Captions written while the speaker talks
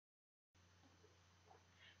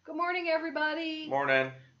Good morning, everybody.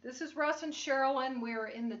 Morning. This is Russ and Cherilyn. We're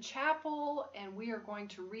in the chapel and we are going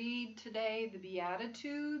to read today the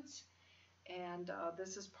Beatitudes. And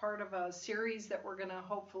this is part of a series that we're going to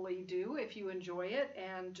hopefully do if you enjoy it,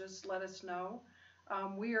 and just let us know.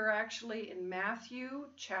 We are actually in Matthew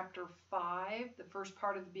chapter 5, the first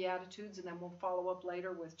part of the Beatitudes, and then we'll follow up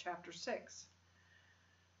later with chapter 6.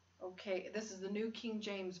 Okay, this is the New King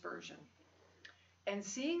James Version. And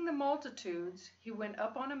seeing the multitudes, he went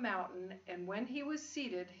up on a mountain, and when he was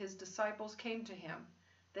seated, his disciples came to him.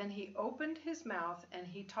 Then he opened his mouth, and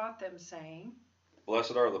he taught them, saying,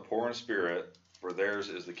 Blessed are the poor in spirit, for theirs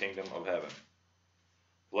is the kingdom of heaven.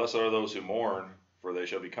 Blessed are those who mourn, for they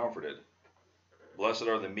shall be comforted. Blessed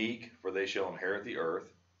are the meek, for they shall inherit the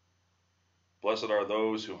earth. Blessed are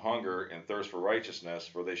those who hunger and thirst for righteousness,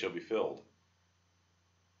 for they shall be filled.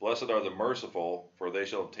 Blessed are the merciful, for they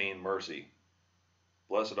shall obtain mercy.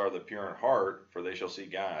 Blessed are the pure in heart, for they shall see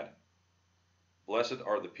God. Blessed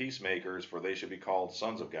are the peacemakers, for they shall be called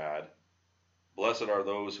sons of God. Blessed are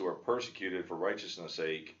those who are persecuted for righteousness'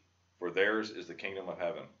 sake, for theirs is the kingdom of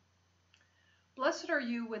heaven. Blessed are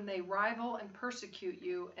you when they rival and persecute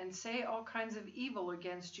you, and say all kinds of evil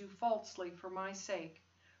against you falsely for my sake.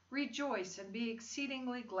 Rejoice and be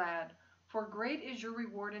exceedingly glad, for great is your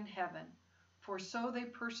reward in heaven. For so they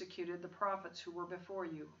persecuted the prophets who were before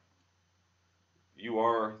you. You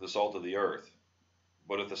are the salt of the earth.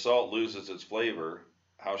 But if the salt loses its flavor,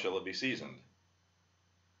 how shall it be seasoned?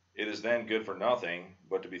 It is then good for nothing,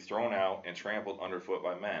 but to be thrown out and trampled underfoot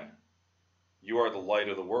by men. You are the light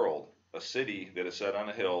of the world. A city that is set on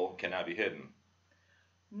a hill cannot be hidden.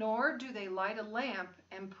 Nor do they light a lamp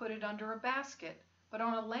and put it under a basket, but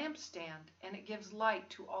on a lampstand, and it gives light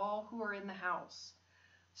to all who are in the house.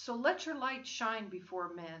 So let your light shine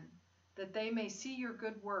before men, that they may see your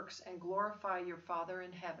good works and glorify your Father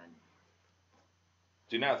in heaven.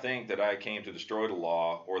 Do not think that I came to destroy the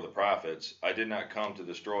law or the prophets. I did not come to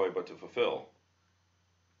destroy, but to fulfill.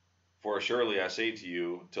 For surely I say to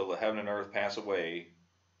you, till the heaven and earth pass away,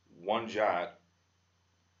 one jot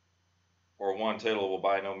or one tittle will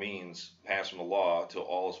by no means pass from the law till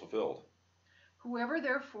all is fulfilled. Whoever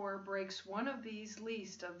therefore breaks one of these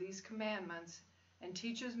least of these commandments and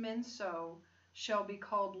teaches men so, shall be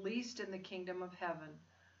called least in the kingdom of heaven.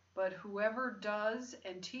 But whoever does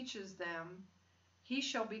and teaches them, he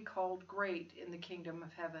shall be called great in the kingdom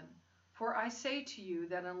of heaven. For I say to you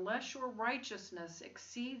that unless your righteousness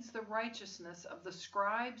exceeds the righteousness of the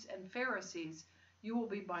scribes and Pharisees, you will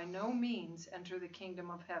be by no means enter the kingdom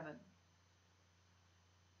of heaven.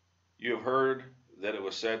 You have heard that it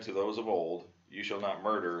was said to those of old, you shall not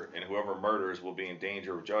murder, and whoever murders will be in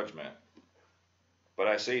danger of judgment. But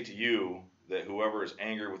I say to you that whoever is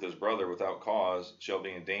angry with his brother without cause shall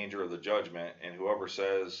be in danger of the judgment, and whoever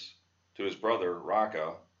says to his brother,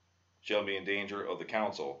 Raca, shall be in danger of the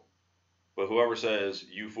council. But whoever says,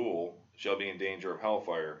 you fool, shall be in danger of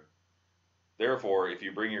hellfire. Therefore, if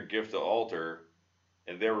you bring your gift to the altar,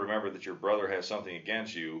 and there remember that your brother has something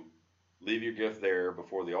against you, leave your gift there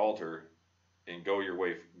before the altar, and go your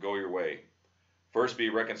way. First be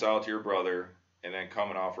reconciled to your brother, and then come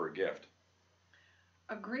and offer a gift.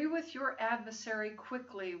 Agree with your adversary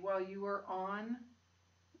quickly while you are on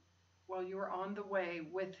the way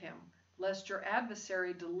with him, lest your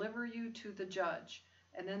adversary deliver you to the judge,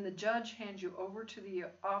 and then the judge hand you over to the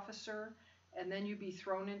officer, and then you be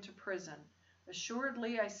thrown into prison.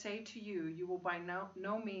 Assuredly, I say to you, you will by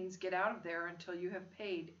no means get out of there until you have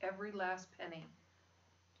paid every last penny.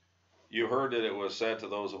 You heard that it was said to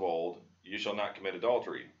those of old, you shall not commit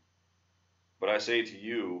adultery. But I say to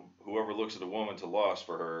you, whoever looks at a woman to lust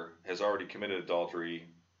for her has already committed adultery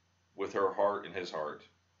with her heart in his heart.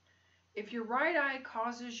 If your right eye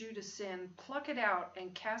causes you to sin, pluck it out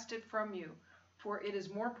and cast it from you, for it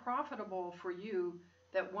is more profitable for you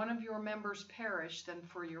that one of your members perish than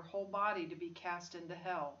for your whole body to be cast into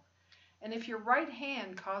hell. And if your right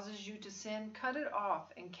hand causes you to sin, cut it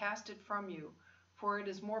off and cast it from you, for it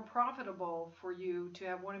is more profitable for you to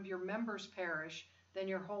have one of your members perish than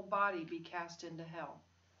your whole body be cast into hell.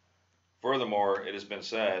 Furthermore, it has been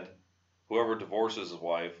said, whoever divorces his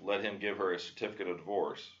wife, let him give her a certificate of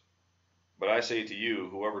divorce. But I say to you,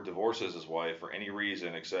 whoever divorces his wife for any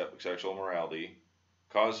reason except sexual immorality,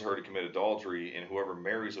 causes her to commit adultery, and whoever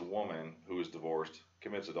marries a woman who is divorced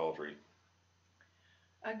commits adultery.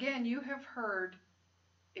 Again, you have heard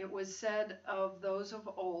it was said of those of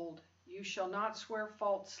old, you shall not swear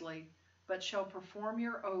falsely, but shall perform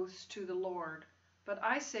your oaths to the Lord. But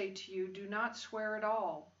I say to you, do not swear at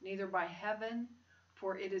all, neither by heaven,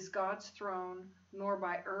 for it is God's throne, nor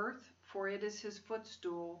by earth, for it is his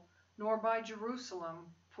footstool, nor by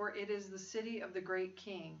Jerusalem, for it is the city of the great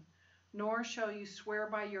King. Nor shall you swear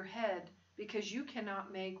by your head, because you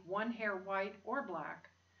cannot make one hair white or black.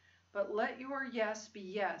 But let your yes be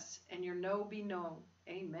yes, and your no be no.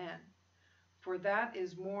 Amen. For that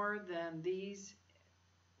is more than these.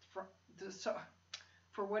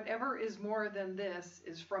 For whatever is more than this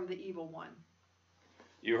is from the evil one.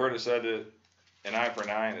 You heard it said that an eye for an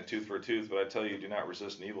eye and a tooth for a tooth, but I tell you, do not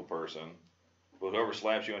resist an evil person. But whoever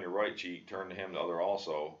slaps you on your right cheek, turn to him the other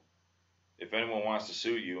also. If anyone wants to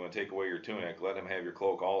sue you and take away your tunic, let him have your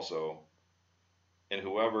cloak also. And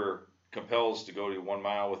whoever compels to go to 1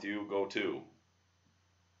 mile with you, go 2.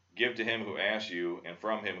 Give to him who asks you, and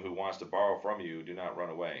from him who wants to borrow from you, do not run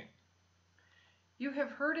away. You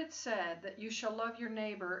have heard it said that you shall love your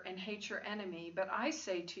neighbor and hate your enemy, but I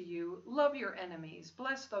say to you, love your enemies,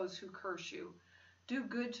 bless those who curse you, do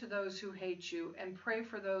good to those who hate you, and pray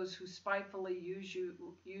for those who spitefully use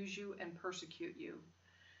you and persecute you,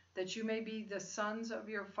 that you may be the sons of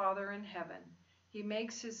your Father in heaven. He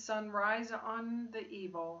makes his sun rise on the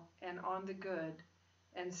evil and on the good,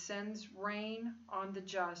 and sends rain on the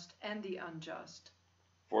just and the unjust.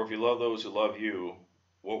 For if you love those who love you,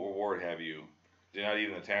 what reward have you? Do not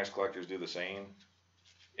even the tax collectors do the same?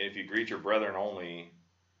 And if you greet your brethren only,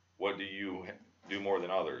 what do you do more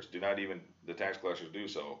than others? Do not even the tax collectors do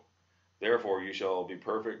so? Therefore you shall be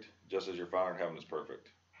perfect, just as your Father in heaven is perfect.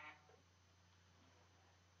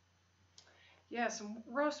 Yes, and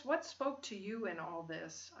Russ, what spoke to you in all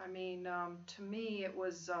this? I mean, to me it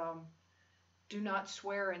was do not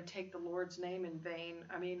swear and take the Lord's name in vain.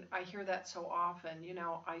 I mean, I hear that so often. You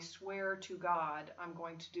know, I swear to God I'm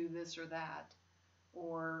going to do this or that.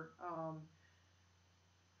 Or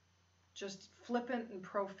just flippant and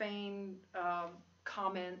profane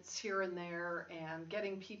comments here and there, and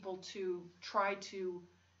getting people to try to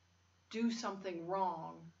do something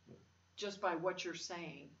wrong just by what you're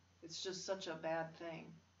saying. It's just such a bad thing.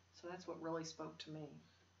 So that's what really spoke to me.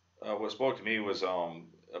 What spoke to me was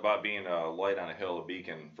about being a light on a hill, a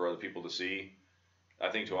beacon for other people to see. I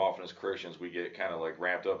think too often as Christians we get kind of like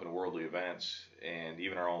wrapped up in worldly events, and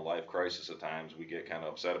even our own life crisis at times. We get kind of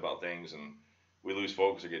upset about things, and we lose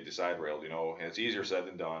focus or get decide railed, you know. And it's easier said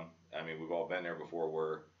than done. I mean, we've all been there before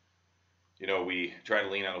where, you know, we try to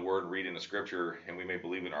lean on the Word and read in the Scripture, and we may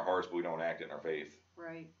believe in our hearts, but we don't act in our faith.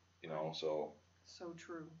 Right. You know, so. So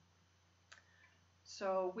true.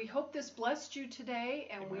 So we hope this blessed you today,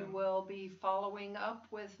 and Amen. We will be following up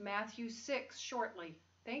with Matthew 6 shortly.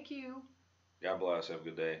 Thank you. God bless. Have a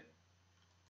good day.